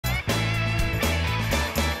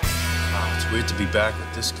Weird to be back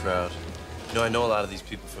with this crowd. You know, I know a lot of these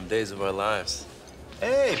people from Days of Our Lives.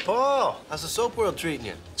 Hey, Paul, how's the soap world treating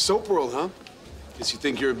you? Soap world, huh? Guess you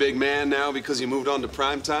think you're a big man now because you moved on to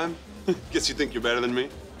prime time? Guess you think you're better than me?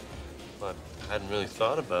 Well, I hadn't really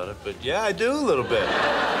thought about it, but yeah, I do a little bit.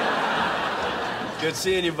 Good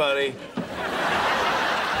seeing you, buddy.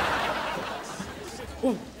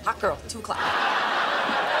 Ooh, hot girl, 2 o'clock.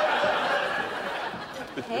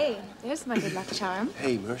 Hey, there's my good luck charm.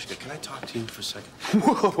 Hey, Mariska, can I talk to you for a second?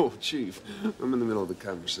 Whoa, Chief. I'm in the middle of the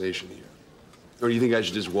conversation here. Or do you think I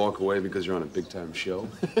should just walk away because you're on a big-time show?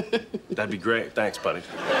 That'd be great. Thanks, buddy.